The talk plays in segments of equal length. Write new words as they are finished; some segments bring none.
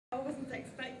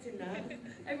that.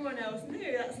 Everyone else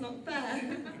knew, that's not fair.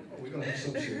 Well, we've got to have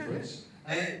some secrets.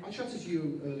 I chatted to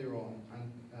you earlier on,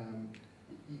 and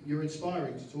you're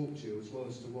inspiring to talk to as well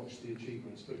as to watch the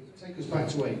achievements. But take us back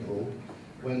to April,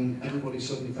 when everybody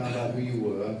suddenly found out who you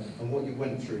were and what you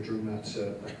went through during that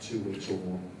 2 weeks or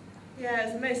more. Yeah, it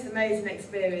was the most amazing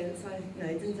experience.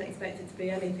 I didn't expect it to be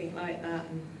anything like that.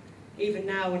 And even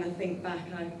now, when I think back,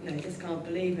 I just can't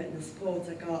believe it. And the support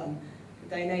I got, and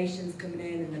the donations coming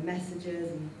in, and the messages,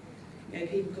 and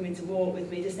people coming to walk with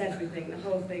me, just everything. The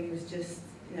whole thing was just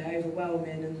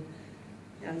overwhelming, and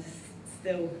I was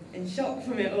still in shock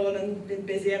from it all, and been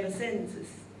busy ever since.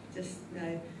 It's just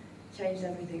changed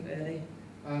everything really.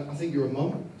 I think you're a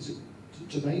mum. Is it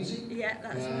to Maisie? Yeah,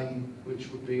 that's right.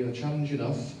 Which would be a challenge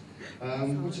enough. What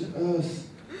on earth?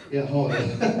 Yeah, harder.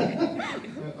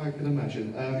 I can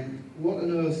imagine. What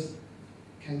on earth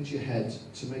came to your head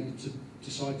to make you to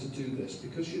decide to do this?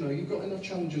 Because you've got enough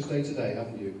challenges day to day,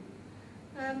 haven't you?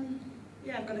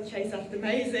 Yeah, I've got to chase after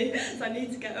Maisie, so I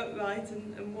need to get upright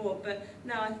and walk. But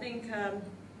no, I think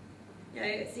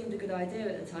it seemed a good idea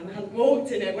at the time. I hadn't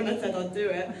walked in it when I said I'd do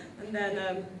it, and then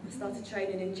I started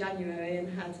training in January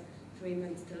and had 3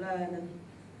 months to learn, and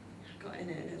I got in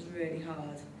it, and it was really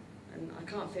hard. And I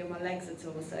can't feel my legs at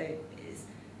all, so it's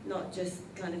not just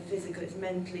kind of physical, it's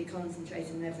mentally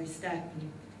concentrating on every step.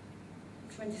 And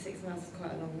 26 miles is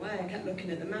quite a long way. I kept looking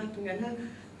at the map and going,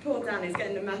 poor Danny's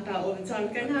getting the map out all the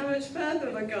time, going, how much further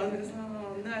have I gone? It was like,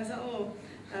 oh no, is that all?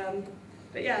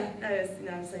 But yeah,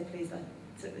 no, I'm so pleased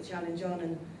I took the challenge on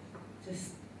and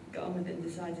just got on with it and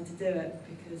decided to do it,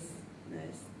 because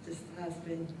it just has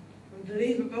been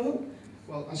unbelievable.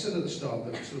 Well, I said at the start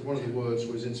that sort of one of the words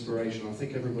was inspiration. I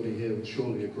think everybody here would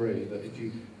surely agree that if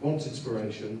you want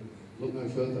inspiration, look no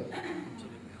further.